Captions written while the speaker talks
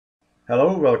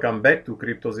Hello, welcome back to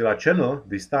CryptoZilla channel,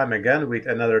 this time again with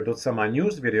another DotSama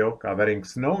news video covering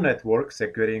Snow Network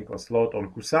securing a slot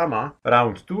on Kusama,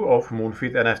 round 2 of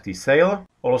MoonFit NFT sale,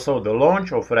 also the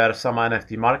launch of Raresama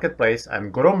NFT Marketplace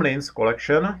and Gromlins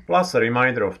Collection, plus a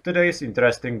reminder of today's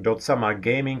interesting DotSama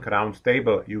gaming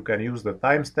roundtable. You can use the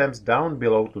timestamps down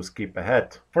below to skip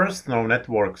ahead. First, Snow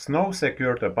Network. Snow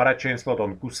secured a parachain slot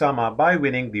on Kusama by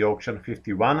winning the auction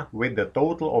 51 with the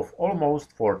total of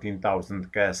almost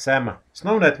 14,000 KSM.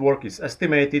 Snow Network is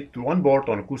estimated to onboard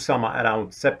on Kusama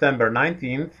around September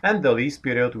 19th, and the lease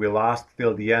period will last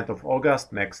till the end of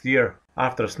August next year.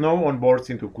 After Snow onboards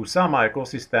into Kusama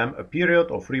ecosystem, a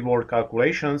period of reward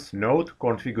calculations, node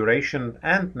configuration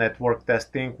and network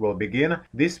testing will begin.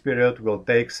 This period will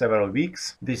take several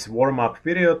weeks. This warm-up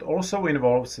period also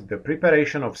involves the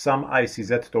preparation of some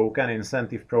ICZ token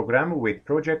incentive program with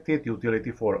projected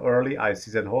utility for early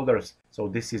ICZ holders. So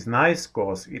this is nice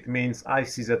cause it means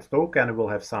ICZ token will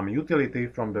have some utility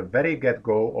from the very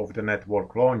get-go of the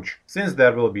network launch. Since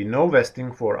there will be no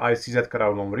vesting for ICZ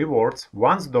crowdloan rewards,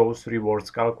 once those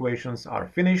rewards calculations are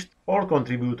finished, all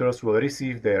contributors will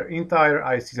receive their entire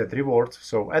ICZ rewards,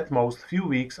 so at most few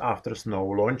weeks after Snow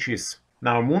launches.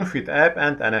 Now MoonFit app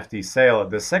and NFT sale.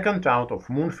 The second round of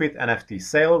MoonFit NFT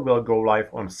sale will go live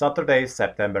on Saturday,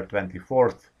 September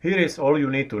 24th. Here is all you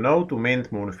need to know to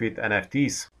mint MoonFit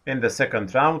NFTs. In the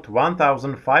second round,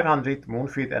 1,500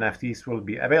 MoonFit NFTs will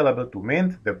be available to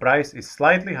mint. The price is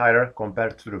slightly higher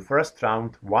compared to the first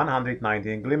round,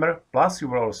 119 Glimmer, plus you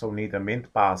will also need a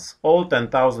mint pass. All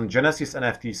 10,000 Genesis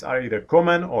NFTs are either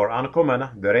common or uncommon.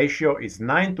 The ratio is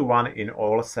 9:1 in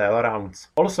all sale rounds.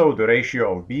 Also, the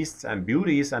ratio of Beasts and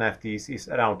Beauties NFTs is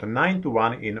around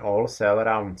 9:1 in all sale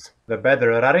rounds. The better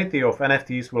rarity of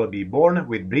NFTs will be born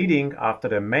with breeding after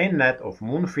the mainnet of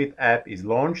MoonFit app is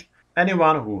launched.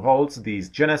 Anyone who holds these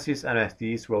Genesis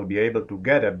NFTs will be able to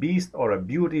get a Beast or a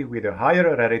Beauty with a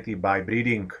higher rarity by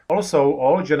breeding. Also,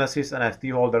 all Genesis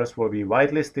NFT holders will be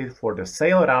whitelisted for the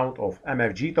sale round of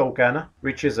MFG token,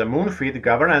 which is a MoonFit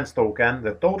governance token.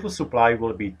 The total supply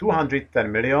will be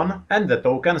 210 million, and the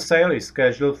token sale is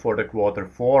scheduled for the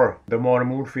Q4. The more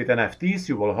MoonFit NFTs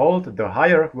you will hold, the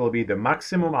higher will be the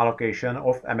maximum allocation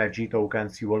of MFG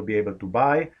tokens you will be able to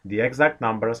buy. The exact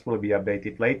numbers will be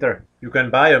updated later. You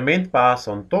can buy a mint pass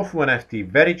on Tofu NFT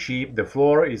very cheap. The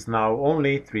floor is now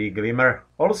only 3 Glimmer.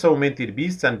 Also, minted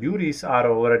Beasts and Beauties are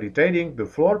already trading. The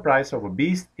floor price of a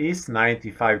Beast is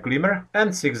 95 Glimmer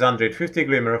and 650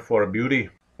 Glimmer for a Beauty.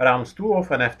 Round 2 of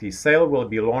NFT sale will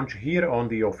be launched here on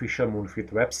the official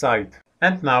MoonFit website.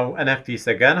 And now NFTs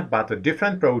again, but a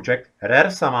different project,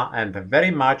 Raresama and very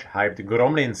much hyped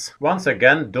Gromlins. Once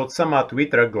again, DotSama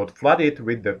Twitter got flooded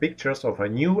with the pictures of a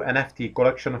new NFT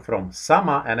collection from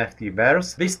Sama NFT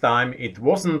Verse. This time it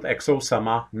wasn't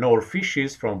ExoSama nor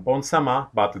fishes from PondSama,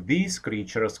 but these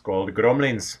creatures called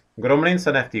Gromlins. Gromlins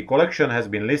NFT Collection has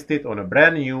been listed on a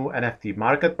brand new NFT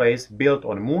marketplace built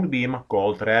on Moonbeam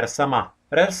called Raresama.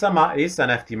 Raresama is an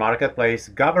NFT marketplace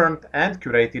governed and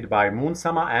curated by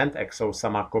MoonSama and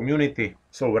ExoSama community.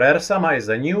 So Raresama is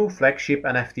a new flagship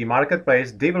NFT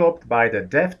marketplace developed by the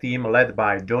dev team led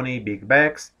by Donny Big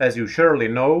Bags. As you surely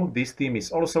know, this team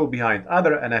is also behind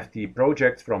other NFT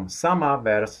projects from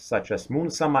Samaverse such as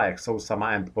MoonSama,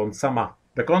 ExoSama and PondSama.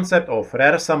 The concept of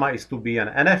Raresama is to be an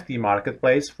NFT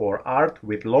marketplace for art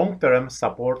with long-term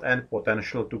support and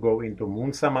potential to go into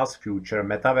MoonSama's future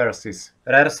metaverses.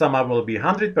 Raresama will be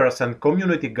 100%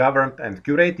 community governed and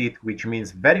curated, which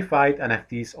means verified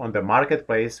NFTs on the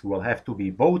marketplace will have to be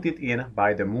voted in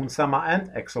by the MoonSama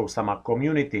and ExoSama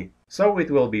community. So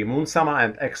it will be MoonSama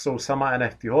and ExoSama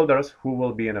NFT holders who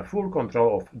will be in a full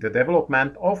control of the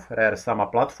development of Raresama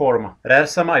platform.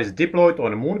 Raresama is deployed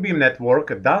on Moonbeam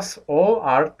network, thus all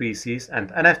art pieces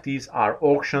and NFTs are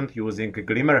auctioned using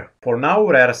Glimmer. For now,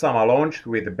 Raresama launched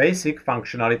with basic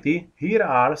functionality. Here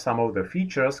are some of the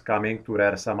features coming to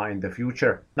Raresama in the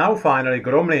future. Now finally,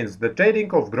 Gromlins. The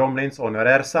trading of Gromlins on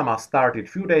Raresama started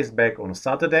few days back on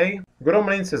Saturday.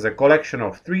 Gromlins is a collection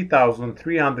of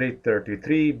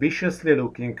 3,333 viciously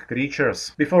looking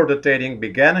creatures. Before the trading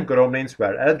began, Gromlins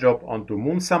were airdropped onto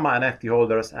MoonSama NFT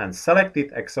holders and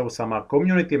selected ExoSama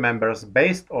community members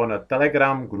based on a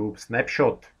Telegram group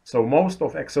snapshot. So most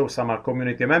of ExoSama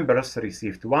community members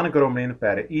received 1 Gromlin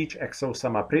per each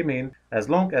ExoSama pre-mint as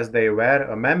long as they were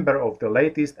a member of the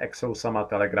latest ExoSama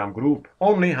Telegram group.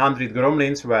 Only 100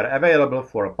 Gromlins were available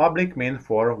for a public mint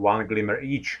for 1 Glimmer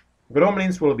each.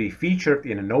 Gromlins will be featured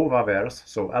in Novaverse,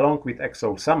 so along with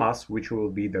ExoSamas, which will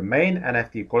be the main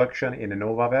NFT collection in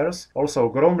Novaverse, also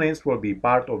Gromlins will be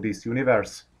part of this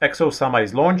universe. DotSama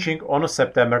is launching on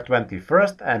September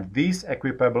 21st, and these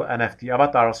equipable NFT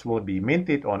avatars will be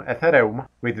minted on Ethereum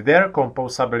with their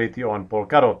composability on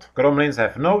Polkadot. Gromlins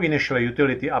have no initial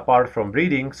utility apart from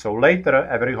breeding, so later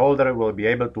every holder will be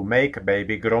able to make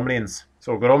baby gromlins.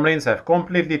 So Gromlins have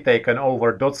completely taken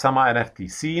over DotSama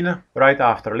NFT scene. Right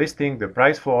after listing, the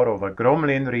price floor of a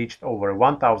Gromlin reached over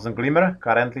 1000 Glimmer,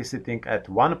 currently sitting at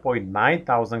 1.9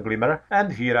 thousand Glimmer,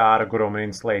 and here are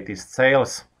Gromlin's latest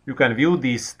sales. You can view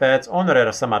these stats on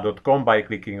raresama.com by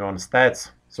clicking on stats.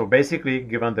 So basically,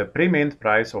 given the pre-mint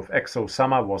price of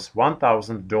DotSama was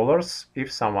 $1,000,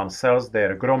 if someone sells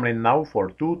their Gromlin now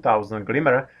for 2000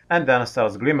 Glimmer and then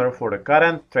sells Glimmer for the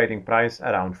current trading price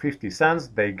around 50 cents,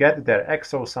 they get their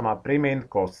DotSama pre-mint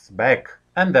costs back.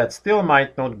 And that still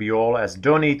might not be all, as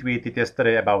Johnny tweeted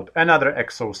yesterday about another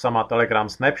DotSama Telegram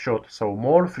snapshot, so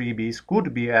more freebies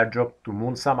could be airdropped to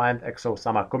MoonSama and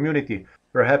DotSama community.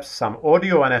 Perhaps some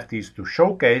audio NFTs to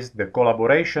showcase the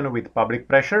collaboration with Public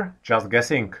Pressure? Just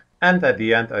guessing. And at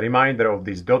the end, a reminder of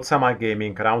this DotSama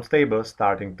Gaming Roundtable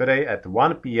starting today at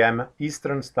 1 PM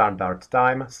Eastern Standard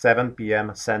Time, 7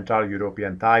 PM Central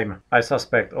European Time. I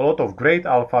suspect a lot of great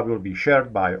alpha will be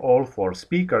shared by all 4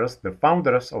 speakers, the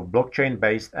founders of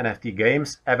blockchain-based NFT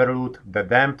games Everloot, The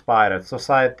Damned Pirate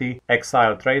Society,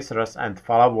 Exile Tracers and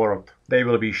Falaworld. They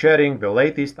will be sharing the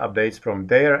latest updates from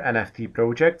their NFT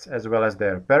projects as well as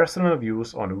their personal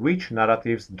views on which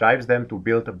narratives drives them to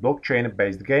build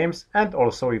blockchain-based games, and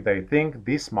also if they think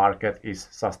this market is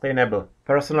sustainable.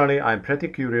 Personally, I'm pretty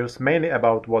curious mainly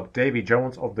about what Davy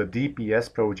Jones of the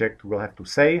DPS project will have to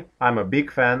say. I'm a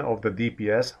big fan of the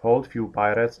DPS Hold Few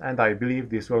Pirates, and I believe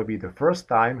this will be the first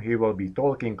time he will be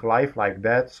talking live like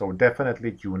that, so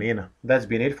definitely tune in. That's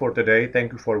been it for today.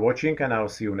 Thank you for watching, and I'll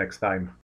see you next time.